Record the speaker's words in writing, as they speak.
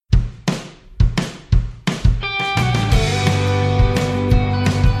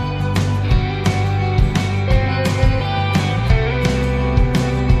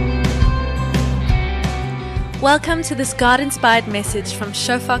Welcome to this God-inspired message from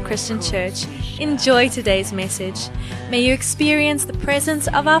Shofar Christian Church. Enjoy today's message. May you experience the presence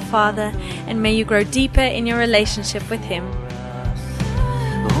of our Father, and may you grow deeper in your relationship with Him.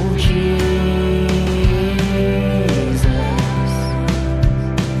 Oh, Jesus,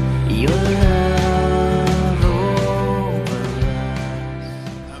 your love over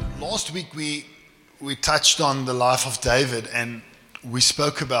us. Last week we touched on the life of David, and we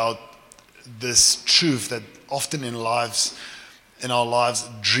spoke about this truth that often in our lives,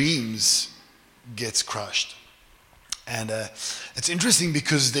 dreams gets crushed. And it's interesting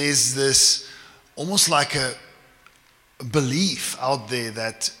because there's this almost like a belief out there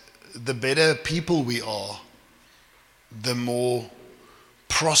that the better people we are, the more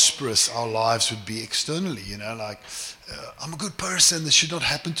prosperous our lives would be externally, I'm a good person, this should not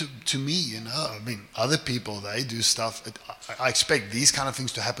happen to me, I mean, other people, they do stuff, I expect these kind of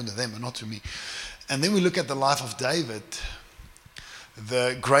things to happen to them and not to me. And then we look at the life of David,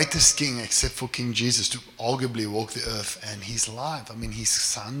 the greatest king except for King Jesus to arguably walk the earth, and his life, I mean, his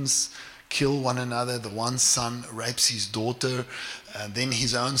sons kill one another, the one son rapes his daughter, and then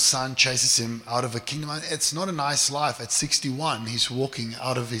his own son chases him out of a kingdom. It's not a nice life. At 61, he's walking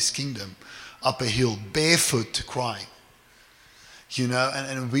out of his kingdom up a hill, barefoot, crying.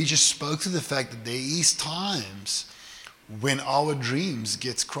 And we just spoke to the fact that there is times when our dreams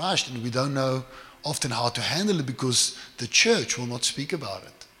gets crushed and we don't know often how to handle it because the church will not speak about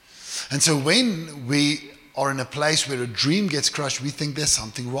it. And so when we are in a place where a dream gets crushed, we think there's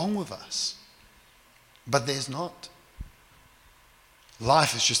something wrong with us. But there's not.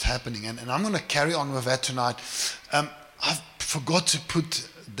 Life is just happening. And I'm going to carry on with that tonight. I forgot to put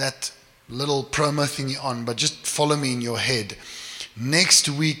that little promo thingy on, but just follow me in your head. Next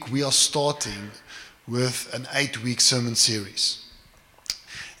week we are starting with an 8-week sermon series.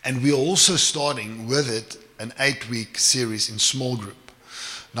 And we are also starting with it an 8-week series in small group.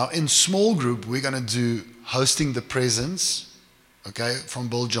 Now in small group, we're going to do Hosting the Presence, from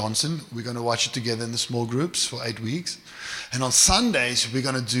Bill Johnson. We're going to watch it together in the small groups for 8 weeks. And on Sundays, we're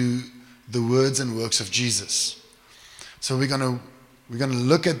going to do the words and works of Jesus. So we're going to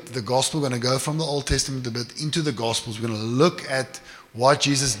look at the gospel. We're going to go from the Old Testament a bit into the Gospels. We're going to look at what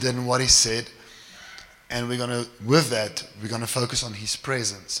Jesus did and what He said. And with that, we're going to focus on His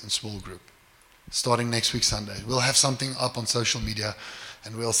presence in small group. Starting next week, Sunday. We'll have something up on social media,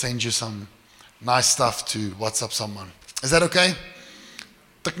 and we'll send you some nice stuff to WhatsApp someone. Is that okay?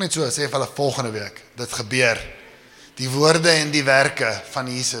 Tik net so, sê vir hulle volgende week. Dit gebeur. Die woorde en die werke van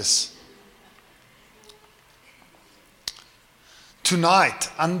Jesus.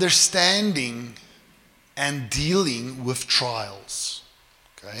 Tonight, understanding and dealing with trials.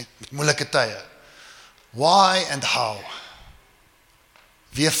 Met moeilike tye. Why and how?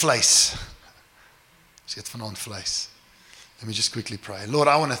 Weer vleis. Ons eet vanaand vleis. Let me just quickly pray. Lord,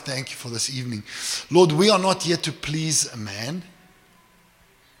 I want to thank you for this evening. Lord, we are not here to please a man.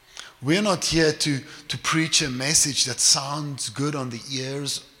 We are not here to preach a message that sounds good on the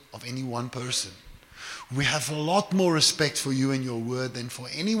ears of any one person. We have a lot more respect for you and your word than for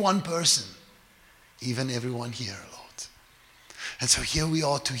any one person, even everyone here, Lord. And so here we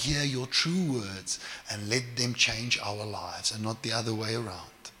are to hear your true words and let them change our lives and not the other way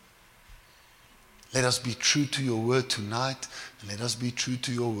around. Let us be true to your word tonight, and let us be true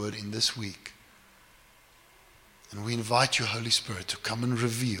to your word in this week. And we invite you, Holy Spirit, to come and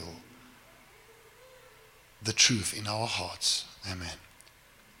reveal the truth in our hearts. Amen.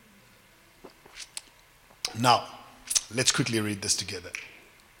 Now, let's quickly read this together.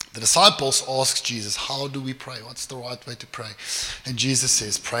 The disciples ask Jesus, how do we pray? What's the right way to pray? And Jesus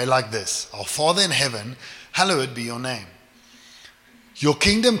says, pray like this. Our Father in heaven, hallowed be your name. Your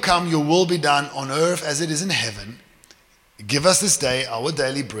kingdom come, your will be done on earth as it is in heaven. Give us this day our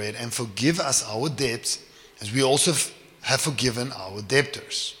daily bread, and forgive us our debts as we also have forgiven our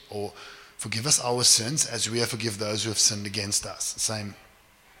debtors. Or forgive us our sins as we have forgiven those who have sinned against us. Same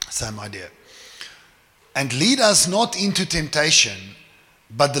idea. And lead us not into temptation,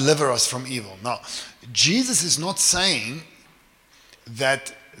 but deliver us from evil. Now, Jesus is not saying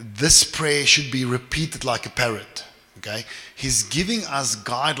that this prayer should be repeated like a parrot. He's giving us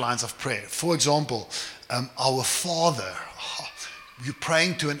guidelines of prayer. For example, our Father. You're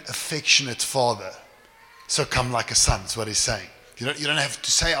praying to an affectionate Father. So come like a son, is what he's saying. You don't have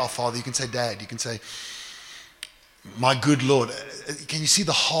to say our Father. You can say Dad. You can say, my good Lord. Can you see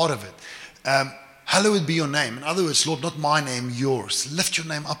the heart of it? Hallowed be your name. In other words, Lord, not my name, yours. Lift your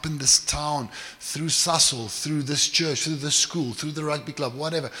name up in this town, through Sasol, through this church, through this school, through the rugby club,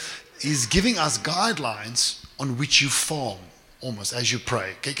 whatever. He's giving us guidelines on which you farm, almost, as you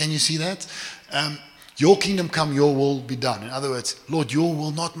pray. Can you see that? Your kingdom come, your will be done. In other words, Lord, your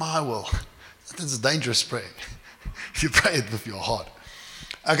will, not my will. That's a dangerous prayer. You pray it with your heart.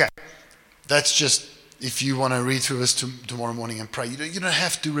 Okay, that's just, if you want to read through this tomorrow morning and pray, you don't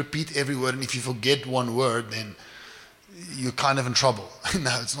have to repeat every word, and if you forget one word, then you're kind of in trouble.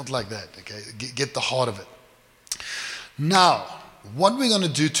 No, it's not like that, okay? Get the heart of it. Now, what we're going to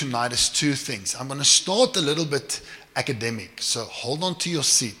do tonight is two things. I'm going to start a little bit academic, so hold on to your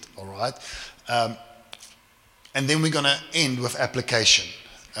seat, all right? And then we're going to end with application.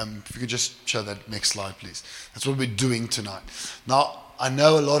 If you could just show that next slide, please. That's what we're doing tonight. Now, I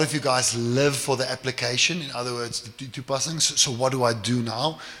know a lot of you guys live for the application. In other words, the toepassing. So what do I do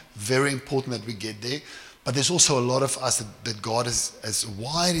now? Very important that we get there. But there's also a lot of us that God has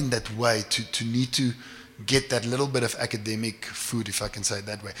wired in that way to need to get that little bit of academic food, if I can say it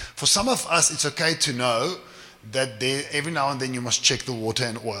that way. For some of us, it's okay to know that every now and then you must check the water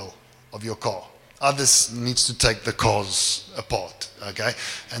and oil of your car. Others needs to take the cars apart, okay?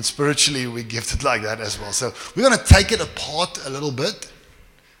 And spiritually, we're gifted like that as well. So we're going to take it apart a little bit,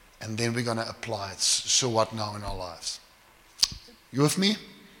 and then we're going to apply it. So what now in our lives? You with me?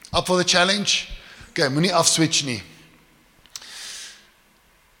 Up for the challenge? Okay, moenie afswitch nie.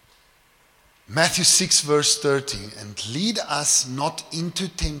 Matthew 6 verse 13, and lead us not into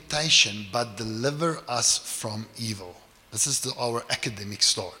temptation, but deliver us from evil. This is our academic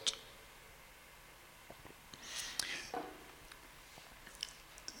start.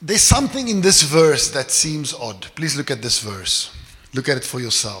 There's something in this verse that seems odd. Please look at this verse. Look at it for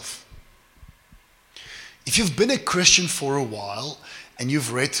yourself. If you've been a Christian for a while and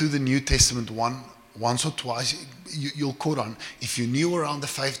you've read through the New Testament once or twice, you'll caught on. If you're new around the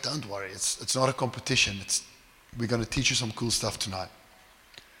faith, don't worry. It's not a competition. We're going to teach you some cool stuff tonight.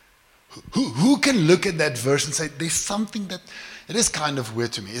 Who can look at that verse and say, there's something that, it is kind of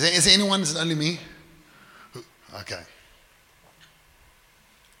weird to me. Is there anyone? Is it only me? Okay.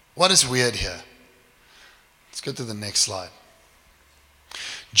 What is weird here? Let's go to the next slide.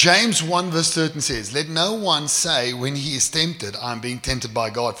 James 1 verse 13 says, let no one say when he is tempted, I'm being tempted by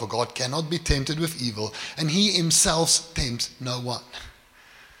God, for God cannot be tempted with evil, and he himself tempts no one.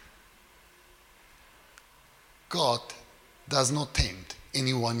 God does not tempt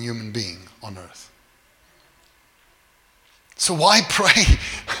any one human being on earth. So why pray?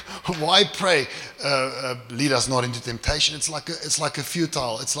 Why pray? Lead us not into temptation. It's like a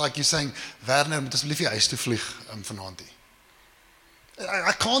futile. It's like you're saying, Werner, moet asseblief jy huis toe vlieg vanaand.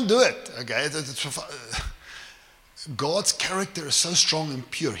 I can't do it. Okay, God's character is so strong and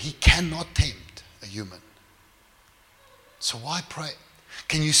pure. He cannot tempt a human. So why pray?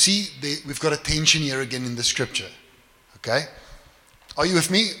 Can you see we've got a tension here again in the scripture? Okay, are you with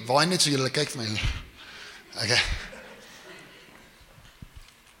me? Waai net so julle kyk vir my. Okay.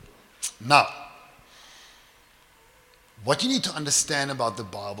 Now, what you need to understand about the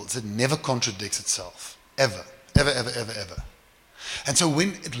Bible is it never contradicts itself. Ever. Ever, ever, ever, ever. And so when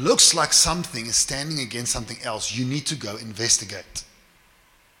it looks like something is standing against something else, you need to go investigate.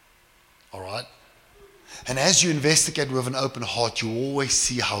 All right? And as you investigate with an open heart, you always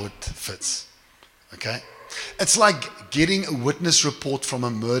see how it fits. Okay? It's like getting a witness report from a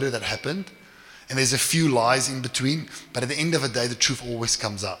murder that happened, and there's a few lies in between, but at the end of the day, the truth always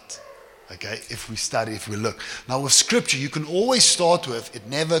comes out. Okay, if we study, if we look. Now with scripture, you can always start with, it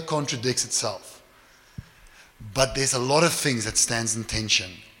never contradicts itself. But there's a lot of things that stands in tension.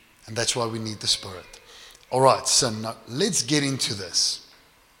 And that's why we need the Spirit. All right, so now let's get into this.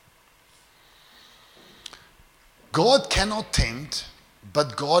 God cannot tempt,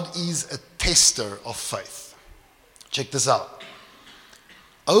 but God is a tester of faith. Check this out.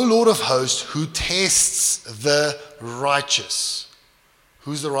 O Lord of hosts, who tests the righteous.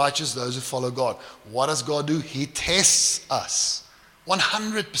 Who's the righteous? Those who follow God. What does God do? He tests us.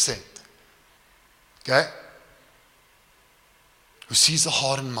 100%. Okay? Who sees the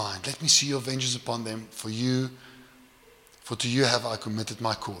heart and mind. Let me see your vengeance upon them. For to you have I committed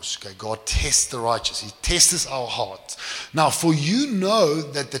my cause. Okay? God tests the righteous. He tests our hearts. Now, for you know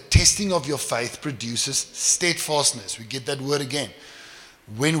that the testing of your faith produces steadfastness. We get that word again.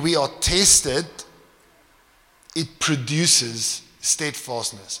 When we are tested, it produces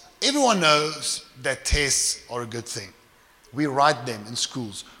steadfastness. Everyone knows that tests are a good thing. We write them in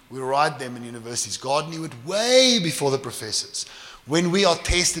schools. We write them in universities. God knew it way before the professors. When we are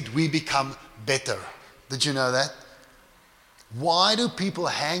tested, we become better. Did you know that? Why do people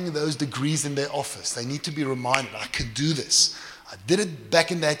hang those degrees in their office? They need to be reminded, I can do this. I did it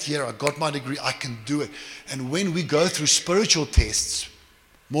back in that year. I got my degree. I can do it. And when we go through spiritual tests,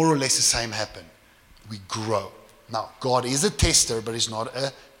 more or less the same happen. We grow. Now, God is a tester, but He's not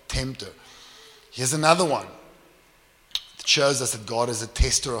a tempter. Here's another one. It shows us that God is a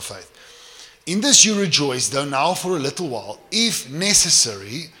tester of faith. In this you rejoice, though now for a little while, if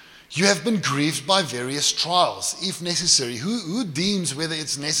necessary, you have been grieved by various trials. If necessary. Who deems whether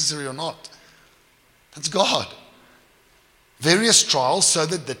it's necessary or not? That's God. Various trials, so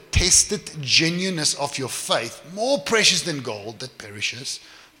that the tested genuineness of your faith, more precious than gold that perishes,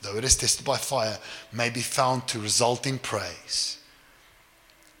 though it is tested by fire, may be found to result in praise.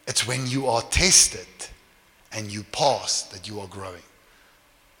 It's when you are tested and you pass that you are growing.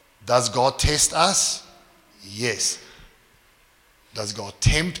 Does God test us? Yes. Does God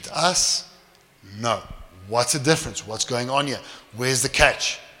tempt us? No. What's the difference? What's going on here? Where's the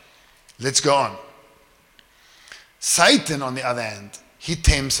catch? Let's go on. Satan, on the other hand, he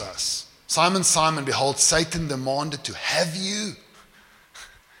tempts us. Simon, Simon, behold, Satan demanded to have you.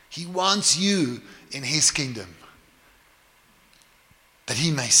 He wants you in his kingdom, that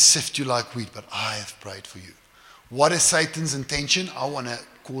he may sift you like wheat, but I have prayed for you. What is Satan's intention? I want to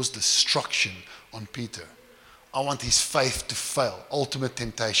cause destruction on Peter. I want his faith to fail. Ultimate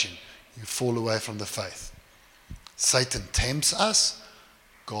temptation. You fall away from the faith. Satan tempts us.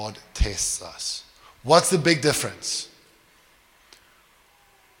 God tests us. What's the big difference?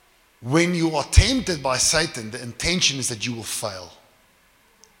 When you are tempted by Satan, the intention is that you will fail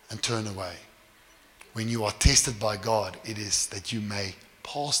and turn away. When you are tested by God, it is that you may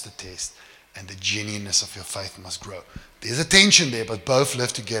pass the test and the genuineness of your faith must grow. There's a tension there, but both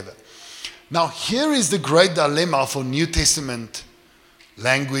live together. Now, here is the great dilemma for New Testament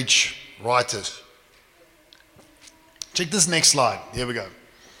language writers. Check this next slide. Here we go.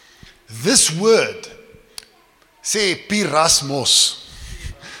 This word, say pirasmos.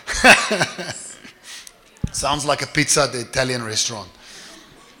 Sounds like a pizza at the Italian restaurant.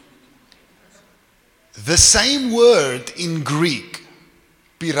 The same word in Greek,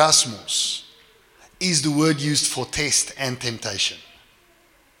 pirasmos, is the word used for test and temptation.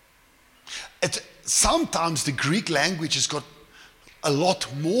 Sometimes the Greek language has got a lot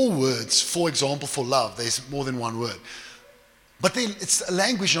more words, for example, for love. There's more than one word. But then it's a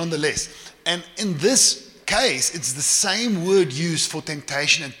language nonetheless. And in this case, it's the same word used for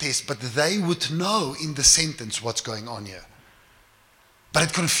temptation and test, but they would know in the sentence what's going on here. But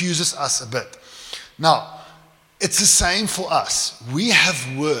it confuses us a bit. Now, it's the same for us. We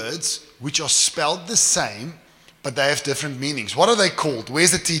have words which are spelled the same, but they have different meanings. What are they called?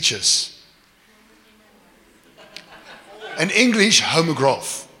 Where's the teachers? In English,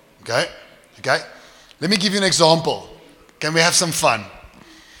 homograph. Okay? Let me give you an example. Can we have some fun?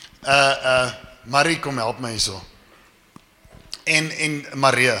 Marie, kom help my hierso. En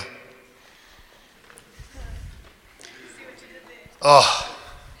Maria. Oh,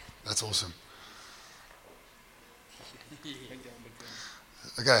 that's awesome.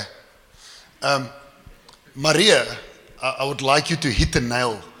 Okay. Maria, I would like you to hit a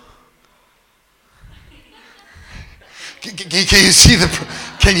nail. Can you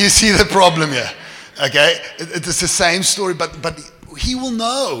see the problem here? Okay, it's the same story, but he will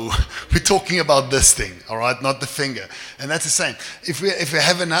know we're talking about this thing, all right, not the finger, and that's the same. If we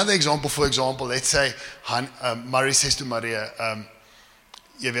have another example, for example, let's say Marie says to Maria,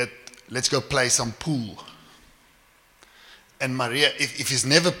 jy weet, let's go play some pool. And Maria, if he's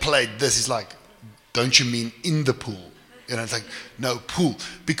never played this, he's like, don't you mean in the pool? You know, it's like, no, pool,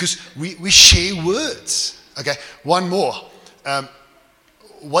 because we share words. Okay, one more.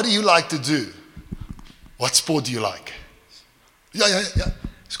 What do you like to do? What sport do you like? Yeah.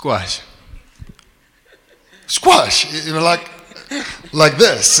 Squash. Squash? You know, like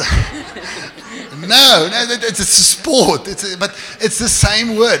this. No, it's a sport. But it's the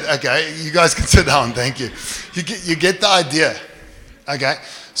same word. Okay, you guys can sit down. Thank you. You get the idea. Okay,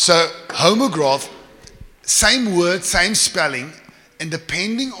 so homograph, same word, same spelling, and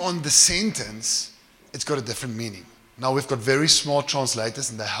depending on the sentence, it's got a different meaning. Now we've got very smart translators,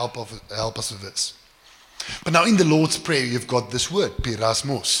 and they help us with this. But now in the Lord's Prayer, you've got this word,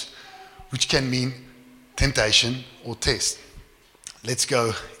 pirasmos, which can mean temptation or test. Let's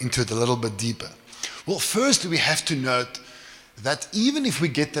go into it a little bit deeper. Well, first we have to note that even if we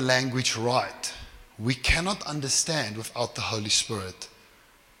get the language right, we cannot understand without the Holy Spirit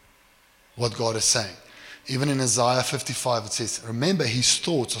what God is saying. Even in Isaiah 55, it says, remember, his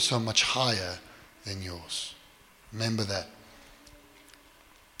thoughts are so much higher than yours. Remember that.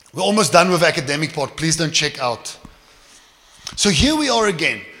 We're almost done with the academic part. Please don't check out. So here we are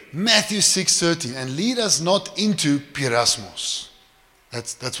again, Matthew 6:13, and lead us not into pirasmos.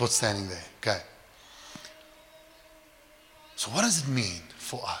 That's what's standing there. Okay. So what does it mean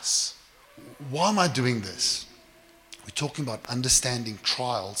for us? Why am I doing this? We're talking about understanding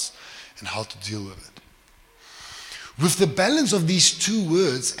trials and how to deal with it. With the balance of these two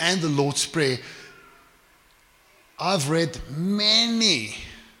words and the Lord's Prayer, I've read many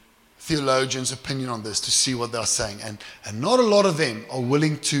theologians' opinion on this to see what they're saying. And not a lot of them are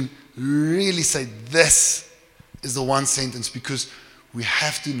willing to really say this is the one sentence, because we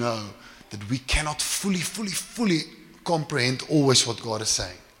have to know that we cannot fully comprehend always what God is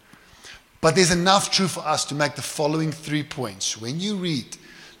saying. But there's enough truth for us to make the following 3 points. When you read,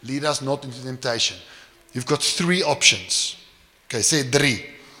 lead us not into temptation, you've got 3 options. Okay, say 3.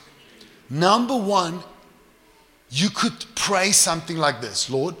 Number 1, you could pray something like this: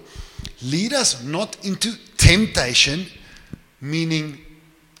 Lord, lead us not into temptation, meaning,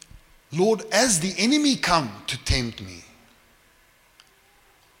 Lord, as the enemy come to tempt me.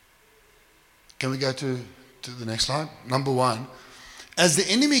 Can we go to the next slide? Number 1, as the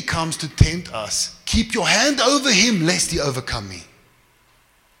enemy comes to tempt us, keep your hand over him lest he overcome me.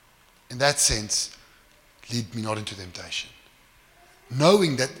 In that sense, lead me not into temptation.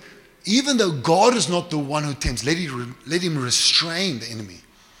 Knowing that even though God is not the one who tempts, let him restrain the enemy.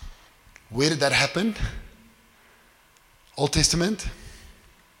 Where did that happen? Old Testament?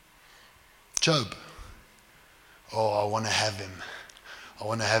 Job. Oh, I want to have him. I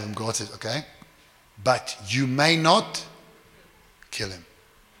want to have him. God says, okay, but you may not kill him.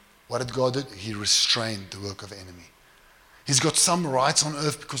 What did God do? He restrained the work of the enemy. He's got some rights on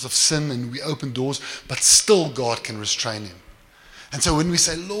earth because of sin and we open doors, but still God can restrain him. And so when we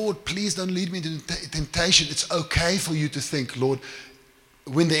say, Lord, please don't lead me into temptation, it's okay for you to think, Lord,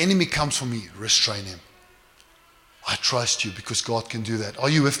 when the enemy comes for me, restrain him. I trust you because God can do that. Are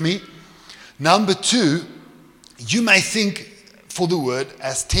you with me? Number 2, you may think for the word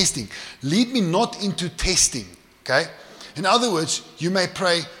as testing. Lead me not into testing. Okay? In other words, you may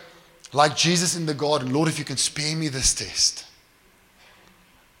pray like Jesus in the garden, Lord, if you can spare me this test.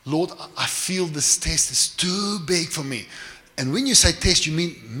 Lord, I feel this test is too big for me. And when you say test, you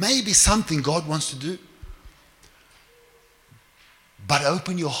mean maybe something God wants to do. But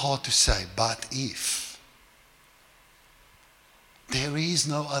open your heart to say, but if there is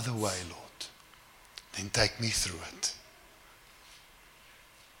no other way, Lord, then take me through it.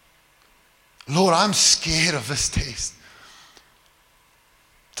 Lord, I'm scared of this test.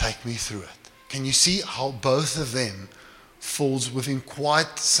 Take me through it. Can you see how both of them falls within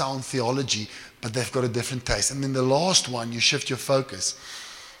quite sound theology, but they've got a different taste? And then the last one, you shift your focus.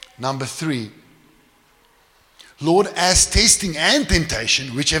 Number 3, Lord, as testing and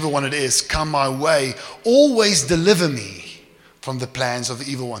temptation, whichever one it is, come my way, always deliver me from the plans of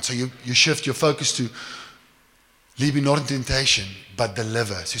the evil one. So you shift your focus to lead me not in temptation, but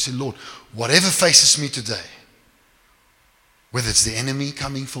deliver. So you say, Lord, whatever faces me today, whether it's the enemy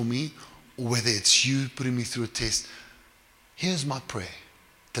coming for me or whether it's you putting me through a test, here's my prayer.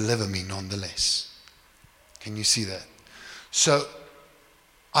 Deliver me nonetheless. Can you see that? So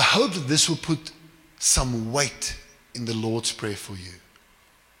I hope that this will put some weight in the Lord's Prayer for you.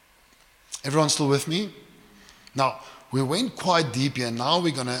 Everyone still with me? Now, we went quite deep here, and now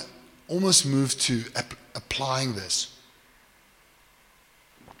we're going to almost move to applying this.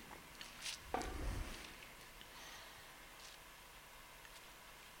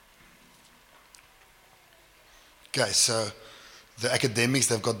 Okay, so the academics,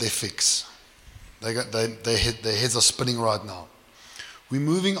 they've got their fix. Their heads are spinning right now. We're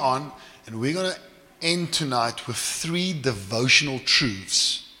moving on, and we're going to end tonight with 3 devotional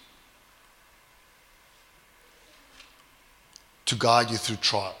truths to guide you through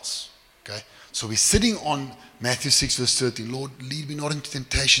trials. Okay? So we're sitting on Matthew 6 verse 13. Lord, lead me not into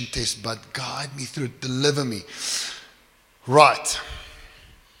temptation test, but guide me through it, deliver me. Right.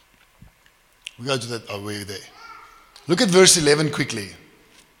 We go to that. Oh, we're there. Look at verse 11 quickly.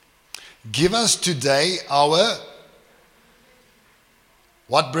 Give us today our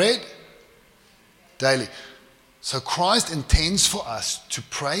what bread? Daily. So Christ intends for us to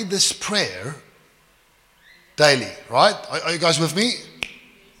pray this prayer daily, right? Are you guys with me?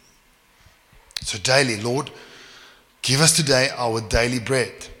 So daily, Lord, give us today our daily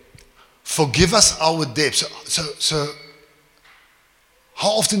bread. Forgive us our debts. So how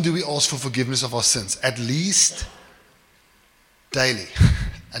often do we ask for forgiveness of our sins? At least daily.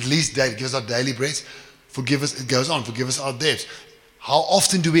 At least daily. Give us our daily bread. Forgive us. It goes on. Forgive us our debts. How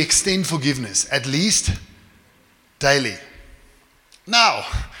often do we extend forgiveness? At least daily. Now,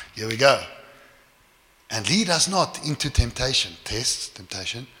 here we go. And lead us not into temptation.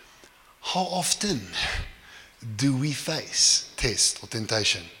 Temptation. How often do we face test or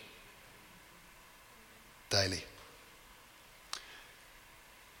temptation? Daily.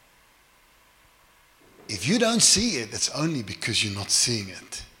 If you don't see it, it's only because you're not seeing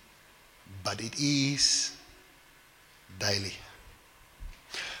it. but it is daily.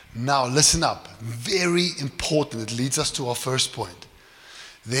 Now listen up, very important. It leads us to our first point.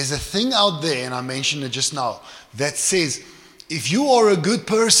 There's a thing out there, and I mentioned it just now, that says if you are a good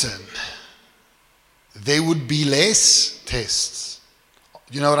person, there would be less tests.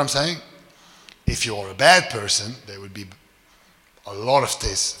 You know what I'm saying? If you are a bad person, there would be a lot of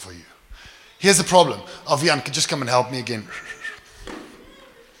tests for you. Here's the problem. Avian, just come and help me again.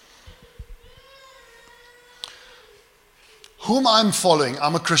 Whom I'm following,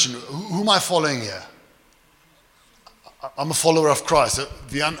 I'm a Christian. Who am I following here? I'm a follower of Christ.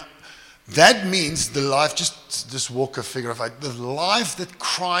 That means the life, just walk a figure of life, the life that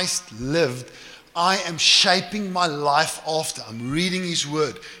Christ lived, I am shaping my life after. I'm reading His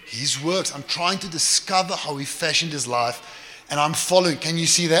Word, His works. I'm trying to discover how He fashioned His life, and I'm following. Can you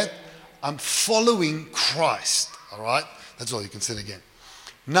see that? I'm following Christ. All right? That's all. You can sit again.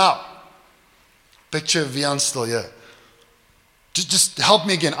 Now, picture Vian still here. Just help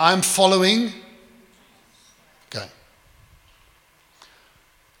me again. I'm following. Okay.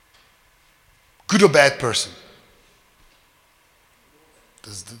 Good or bad person?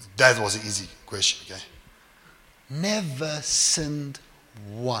 That was an easy question, okay? Never sinned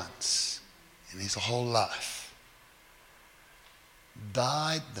once in his whole life.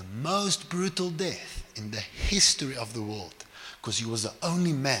 Died the most brutal death in the history of the world because he was the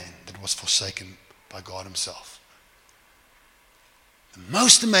only man that was forsaken by God Himself. The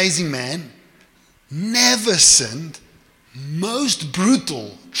most amazing man, never sinned, most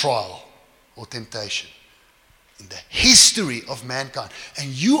brutal trial or temptation in the history of mankind. And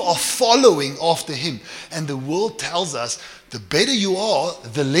you are following after him. And the world tells us the better you are,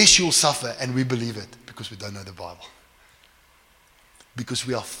 the less you'll suffer. And we believe it because we don't know the Bible. Because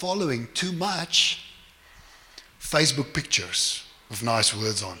we are following too much Facebook pictures with nice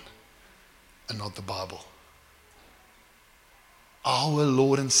words on and not the Bible. Our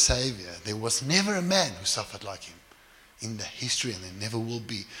Lord and Savior, there was never a man who suffered like him in the history, and there never will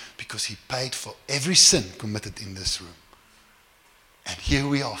be, because he paid for every sin committed in this room. And here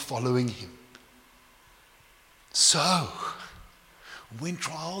we are following him. So, when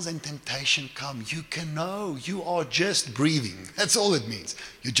trials and temptation come, you can know you are just breathing. That's all it means.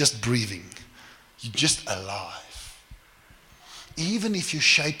 You're just breathing. You're just alive. Even if you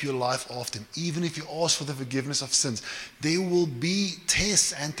shape your life after him, even if you ask for the forgiveness of sins, there will be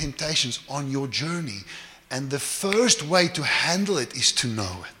tests and temptations on your journey. And the first way to handle it is to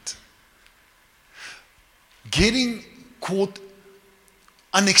know it. Getting caught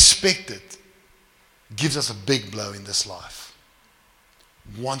unexpected gives us a big blow in this life.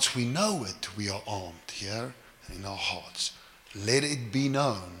 Once we know it, we are armed here in our hearts. Let it be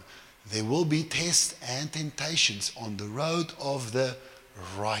known. There will be tests and temptations on the road of the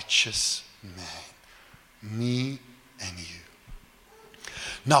righteous man. Me and you.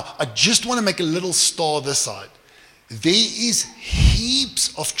 Now, I just want to make a little star this side. There is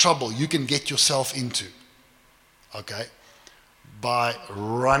heaps of trouble you can get yourself into, okay, by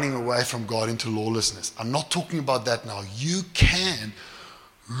running away from God into lawlessness. I'm not talking about that now. You can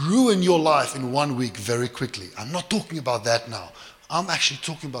ruin your life in 1 week very quickly. I'm not talking about that now. I'm actually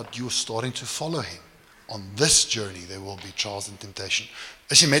talking about you starting to follow him. On this journey, there will be trials and temptation.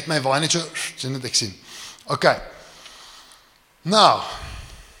 As jy met my waai net so, sien dit ek sien. Okay. Now,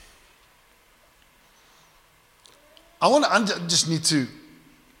 I just need to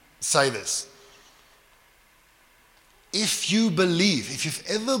say this. If you believe, if you've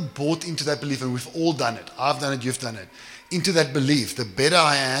ever bought into that belief, and we've all done it, I've done it, you've done it, into that belief, the better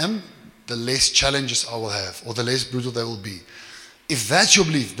I am, the less challenges I will have, or the less brutal they will be. If that's your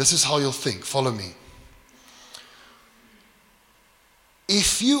belief, this is how you'll think. Follow me.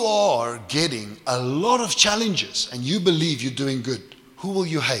 If you are getting a lot of challenges and you believe you're doing good, who will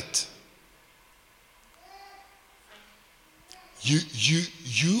you hate?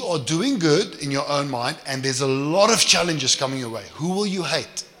 You are doing good in your own mind, and there's a lot of challenges coming your way. Who will you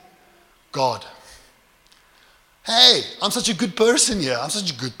hate? God. Hey, I'm such a good person here. I'm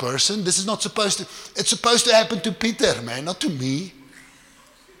such a good person. This is not supposed to, it's supposed to happen to Peter, man, not to me.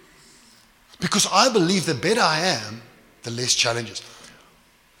 Because I believe the better I am, the less challenges.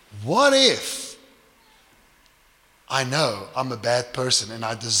 What if I know I'm a bad person and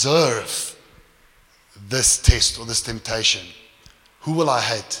I deserve this test or this temptation? Who will I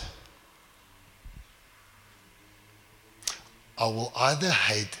hate? I will either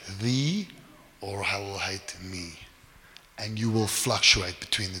hate thee or I will hate me. And you will fluctuate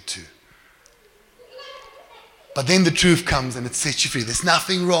between the two. But then the truth comes and it sets you free. There's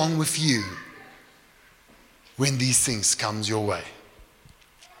nothing wrong with you when these things comes your way.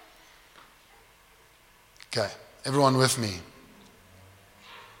 Okay, everyone with me?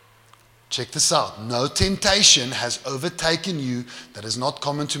 Check this out. No temptation has overtaken you that is not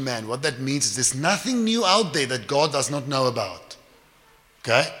common to man. What that means is there's nothing new out there that God does not know about.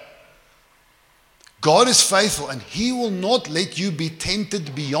 Okay? God is faithful and He will not let you be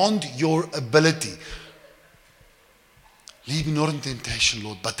tempted beyond your ability. Lead me not in temptation,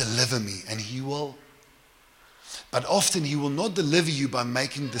 Lord, but deliver me. And He will. But often He will not deliver you by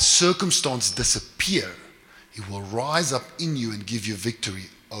making the circumstance disappear. He will rise up in you and give you victory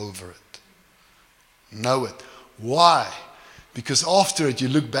over it. Know it. Why? Because after it you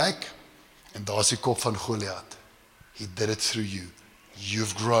look back and daar's die kop van Goliath. He did it through you.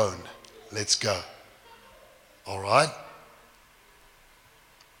 You've grown. Let's go. All right?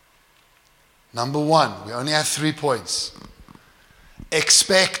 Number 1, we only have 3 points.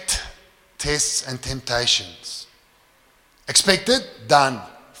 Expect tests and temptations. Expect it, done.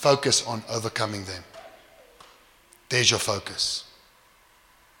 Focus on overcoming them. There's your focus.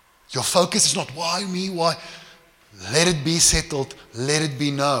 Your focus is not why me, why. Let it be settled, let it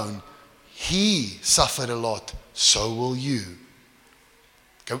be known. He suffered a lot, so will you.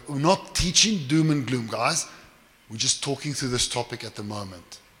 Okay, we're not teaching doom and gloom, guys. We're just talking through this topic at the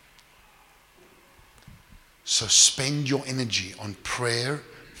moment. So spend your energy on prayer,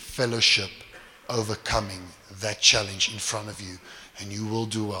 fellowship, overcoming that challenge in front of you, and you will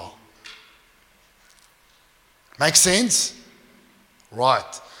do well. Make sense?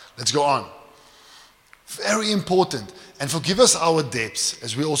 Right. Let's go on. Very important. And forgive us our debts,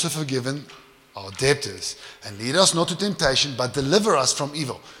 as we also forgiven our debtors. And lead us not to temptation, but deliver us from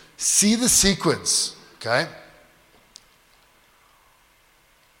evil. See the sequence. Okay?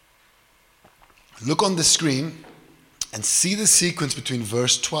 Look on the screen and see the sequence between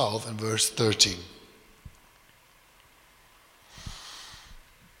verse 12 and verse 13.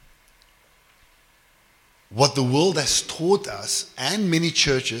 What the world has taught us, and many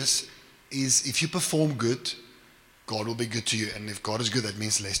churches, is if you perform good, God will be good to you. And if God is good, that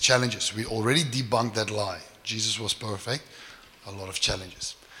means less challenges. We already debunked that lie. Jesus was perfect. A lot of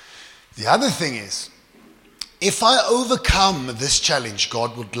challenges. The other thing is, if I overcome this challenge,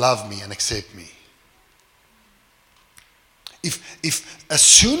 God would love me and accept me. If as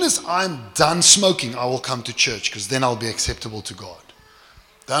soon as I'm done smoking, I will come to church, because then I'll be acceptable to God.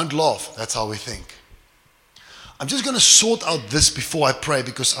 Don't laugh. That's how we think. I'm just going to sort out this before I pray,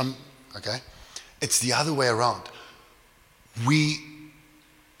 because it's the other way around. We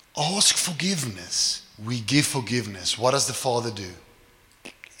ask forgiveness. We give forgiveness. What does the Father do?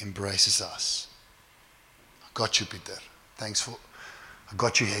 Embraces us. I got you, Peter. Thanks for, I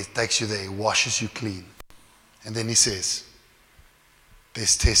got you here. He takes you there. He washes you clean. And then He says,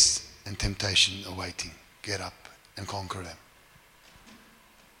 there's tests and temptation awaiting. Get up and conquer them.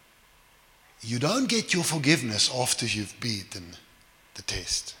 You don't get your forgiveness after you've beaten the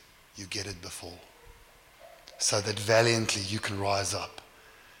test. You get it before. So that valiantly you can rise up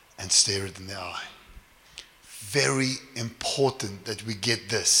and stare it in the eye. Very important that we get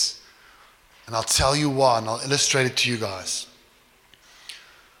this. And I'll tell you why, and I'll illustrate it to you guys.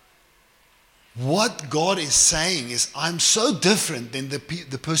 What God is saying is, I'm so different than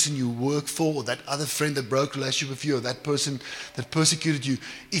the person you work for, or that other friend that broke relationship with you, or that person that persecuted you.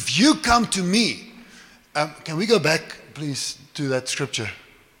 If you come to me, can we go back, please, to that scripture?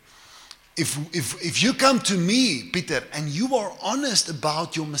 If you come to me, Peter, and you are honest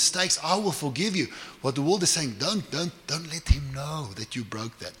about your mistakes, I will forgive you. What the world is saying, don't let him know that you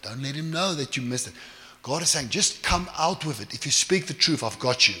broke that. Don't let him know that you missed it. God is saying, just come out with it. If you speak the truth, I've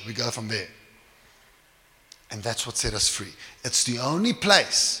got you. We go from there. And that's what set us free. It's the only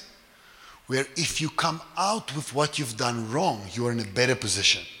place where if you come out with what you've done wrong, you are in a better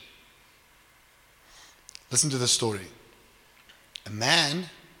position. Listen to this story. A man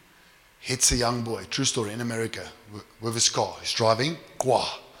hits a young boy, true story, in America, with his car. He's driving,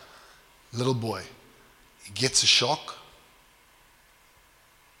 little boy. He gets a shock,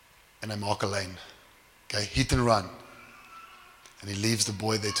 and they mark a lane. Okay, hit and run. And he leaves the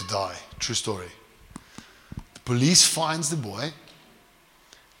boy there to die. True story. Police finds the boy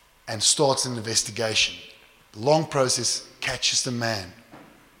and starts an investigation. Long process, catches the man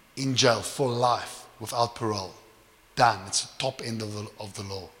in jail for life without parole. Done. It's the top end of the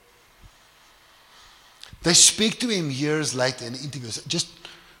law. They speak to him years later in interviews. Just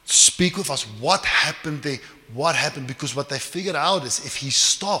speak with us. What happened there? What happened? Because what they figured out is if he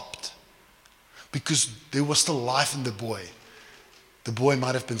stopped, because there was still life in the boy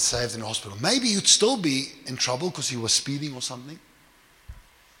might have been saved in the hospital. Maybe he'd still be in trouble because he was speeding or something.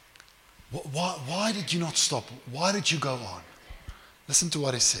 Why did you not stop? Why did you go on? Listen to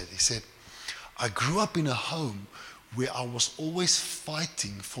what he said. He said, I grew up in a home where I was always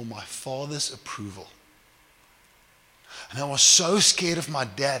fighting for my father's approval. And I was so scared of my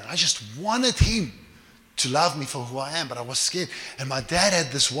dad. I just wanted him to love me for who I am, but I was scared. And my dad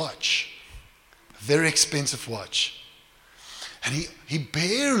had this watch, a very expensive watch. And he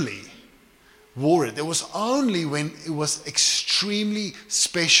barely wore it. It was only when it was extremely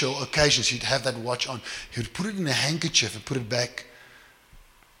special occasions he'd have that watch on. He would put it in a handkerchief and put it back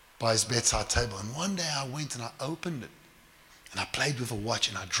by his bedside table. And one day I went and I opened it and I played with a watch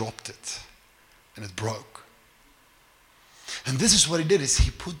and I dropped it and it broke. And this is what he did, is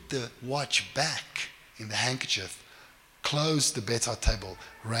he put the watch back in the handkerchief, closed the bedside table,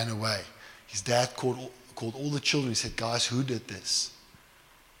 ran away. His dad called all the children. He said, guys, who did this?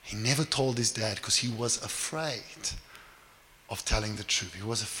 He never told his dad because he was afraid of telling the truth. He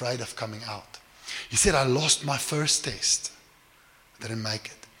was afraid of coming out. He said, I lost my first test. I didn't make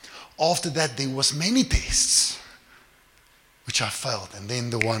it. After that, there was many tests which I failed. And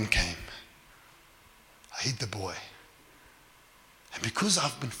then the one came. I hit the boy. And because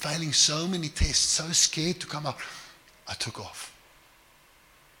I've been failing so many tests, so scared to come out, I took off.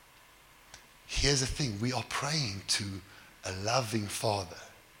 Here's the thing. We are praying to a loving Father.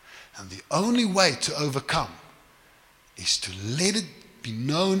 And the only way to overcome is to let it be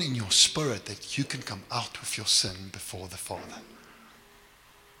known in your spirit that you can come out with your sin before the Father.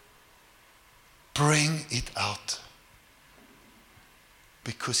 Bring it out.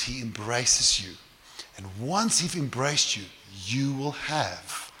 Because He embraces you. And once He's embraced you, you will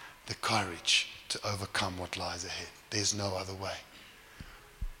have the courage to overcome what lies ahead. There's no other way.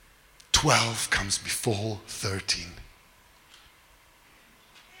 12 comes before 13.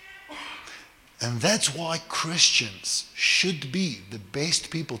 And that's why Christians should be the best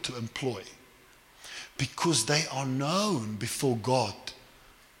people to employ. Because they are known before God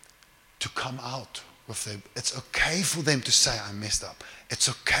to come out with them. It's okay for them to say, I messed up. It's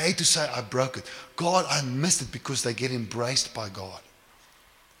okay to say, I broke it. God, I missed it, because they get embraced by God.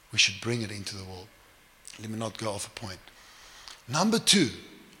 We should bring it into the world. Let me not go off a point. Number 2,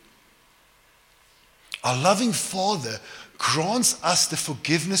 our loving Father grants us the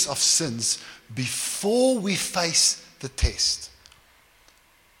forgiveness of sins before we face the test.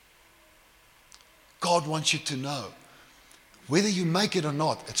 God wants you to know, whether you make it or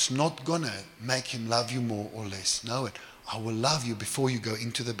not, it's not going to make Him love you more or less. Know it. I will love you before you go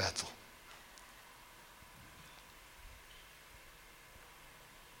into the battle.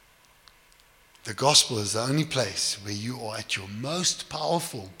 The gospel is the only place where you are at your most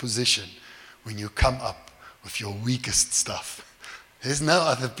powerful position when you come up with your weakest stuff. There's no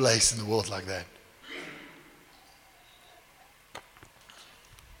other place in the world like that.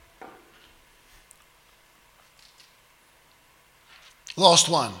 Last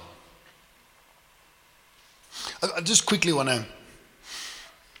one. I just quickly want to,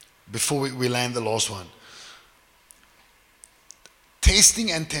 before we land the last one.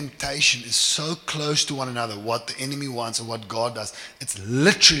 Testing and temptation is so close to one another, what the enemy wants and what God does. It's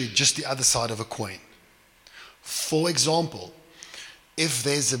literally just the other side of a coin. For example, if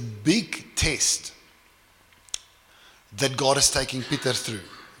there's a big test that God is taking Peter through,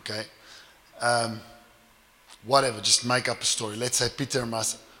 okay, whatever, just make up a story. Let's say Peter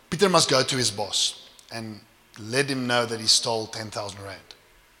must go to his boss and let him know that he stole 10,000 rand.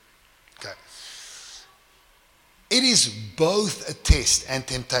 Okay. It is both a test and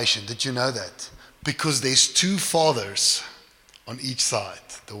temptation. Did you know that? Because there's 2 fathers on each side.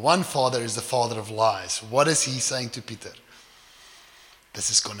 The one father is the father of lies. What is he saying to Peter? This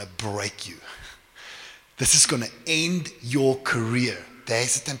is going to break you. This is going to end your career.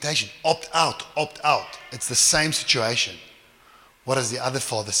 There's a temptation. Opt out, opt out. It's the same situation. What does the other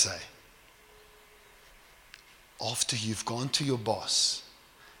father say? After you've gone to your boss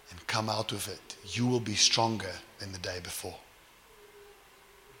and come out with it, you will be stronger than the day before.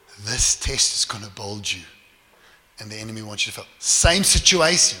 This test is going to build you. And the enemy wants you to fail. Same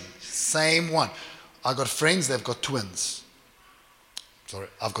situation. Same one. I've got friends, they've got twins.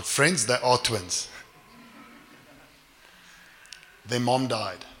 I've got friends, they are twins. Their mom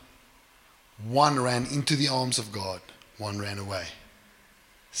died. One ran into the arms of God. One ran away.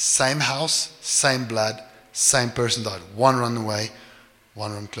 Same house, same blood, same person died. One ran away,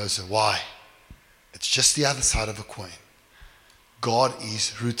 one ran closer. Why? It's just the other side of a coin. God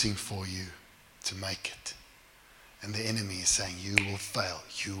is rooting for you to make it. And the enemy is saying, you will fail,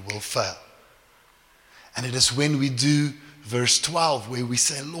 you will fail. And it is when we do verse 12 where we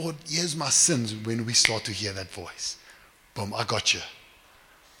say, Lord, here's my sins, when we start to hear that voice. Boom, I got you.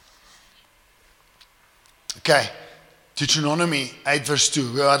 Okay, Deuteronomy 8 verse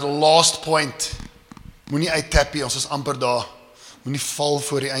 2. We're at the last point. Moenie uittap nie, ons is amper daar. Moenie val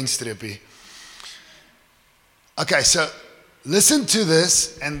voor die eindstreepie. Okay, so listen to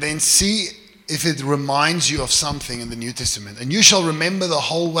this and then see if it reminds you of something in the New Testament. And you shall remember the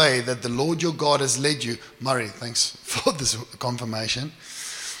whole way that the Lord your God has led you. Murray, thanks for this confirmation.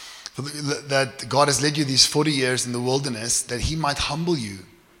 That God has led you these 40 years in the wilderness, that he might humble you,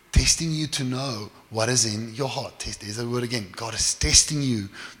 testing you to know what is in your heart. There's the word again. God is testing you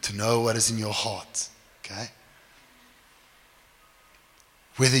to know what is in your heart. Okay?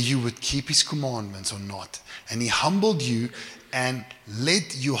 Whether you would keep his commandments or not. And he humbled you and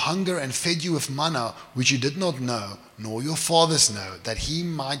let you hunger and fed you with manna, which you did not know, nor your fathers know, that he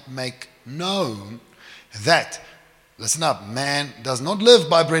might make known that, listen up, man does not live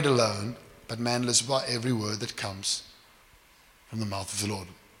by bread alone, but man lives by every word that comes from the mouth of the Lord.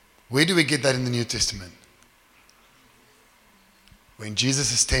 Where do we get that in the New Testament? When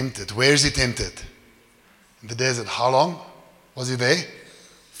Jesus is tempted. Where is he tempted? In the desert. How long was he there?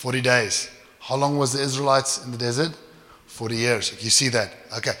 40 days. How long was the Israelites in the desert? 40 years. You see that?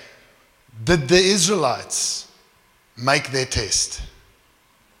 Okay. Did the Israelites make their test?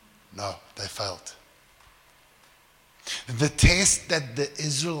 No, they failed. The test that the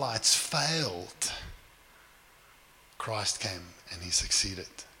Israelites failed, Christ came and he succeeded.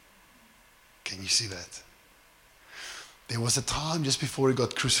 Can you see that? There was a time just before he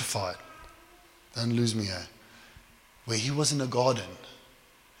got crucified, don't lose me here, where he was in a garden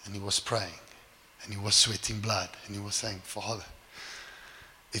and he was praying and he was sweating blood and he was saying, Father,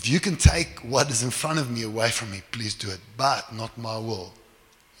 if you can take what is in front of me away from me, please do it, but not my will,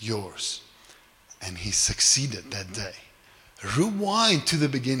 yours. And he succeeded that day. Rewind to the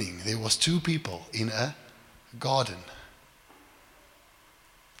beginning. There was 2 people in a garden.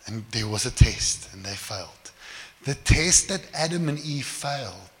 And there was a test and they failed. The test that Adam and Eve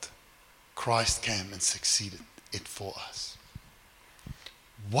failed, Christ came and succeeded it for us.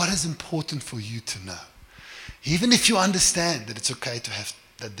 What is important for you to know? Even if you understand that it's okay to have,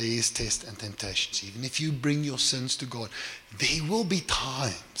 that there is test and temptations, even if you bring your sins to God, there will be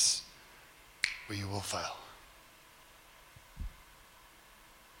times where you will fail.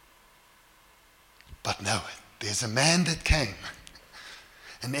 But know it. There's a man that came,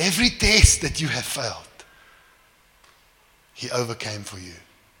 and every test that you have failed, he overcame for you.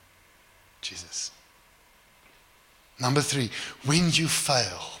 Jesus. Number 3, when you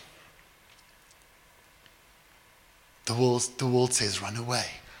fail, the world says run away,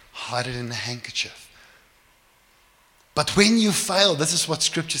 hide it in a handkerchief. But when you fail, this is what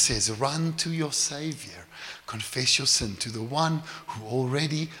Scripture says, run to your Savior, confess your sin to the one who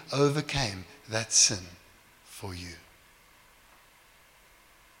already overcame that sin for you.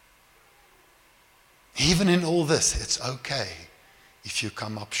 Even in all this, it's okay if you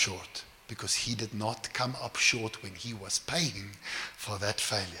come up short, because he did not come up short when he was paying for that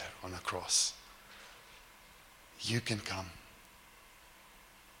failure on a cross. You can come.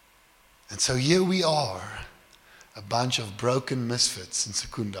 And so here we are, a bunch of broken misfits in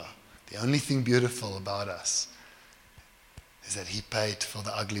Secunda. The only thing beautiful about us is that he paid for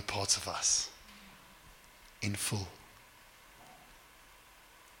the ugly parts of us in full.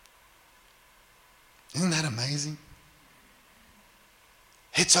 Isn't that amazing?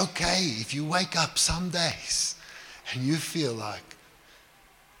 It's okay if you wake up some days and you feel like,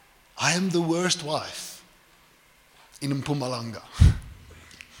 I am the worst wife in Mpumalanga.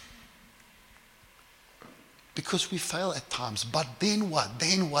 Because we fail at times. But then what?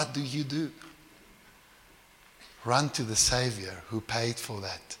 Then what do you do? Run to the Savior who paid for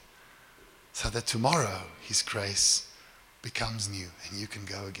that, so that tomorrow his grace becomes new and you can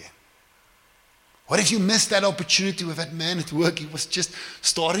go again. What if you missed that opportunity with that man at work? He was just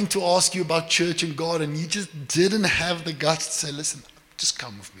starting to ask you about church and God, and you just didn't have the guts to say, listen, just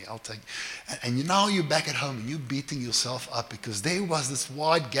come with me, I'll take you. And now you're back at home and you're beating yourself up because there was this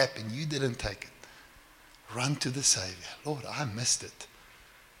wide gap and you didn't take it. Run to the Savior. Lord, I missed it.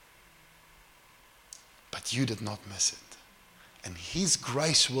 But you did not miss it. And his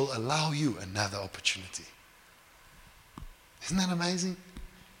grace will allow you another opportunity. Isn't that amazing?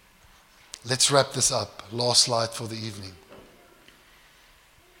 Let's wrap this up. Last slide for the evening.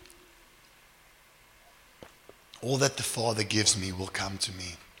 All that the Father gives me will come to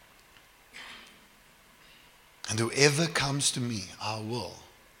me. And whoever comes to me, I will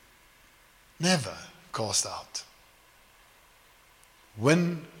never cast out.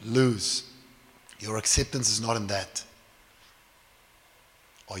 Win, lose. Your acceptance is not in that.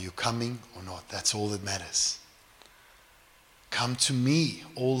 Are you coming or not? That's all that matters. Come to me,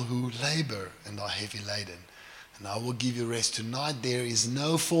 all who labor and are heavy laden, and I will give you rest. Tonight there is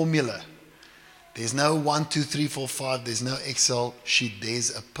no formula. There's no 1, 2, 3, 4, 5. There's no Excel sheet.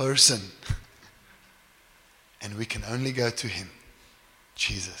 There's a person. And we can only go to him.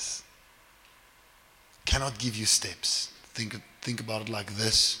 Jesus. Cannot give you steps. Think about it like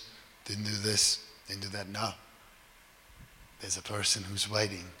this. Then do this. Then do that. No. There's a person who's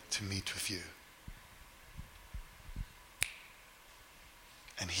waiting to meet with you.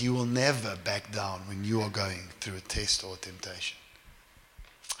 And he will never back down when you are going through a test or a temptation.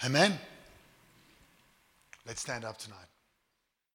 Amen? Let's stand up tonight.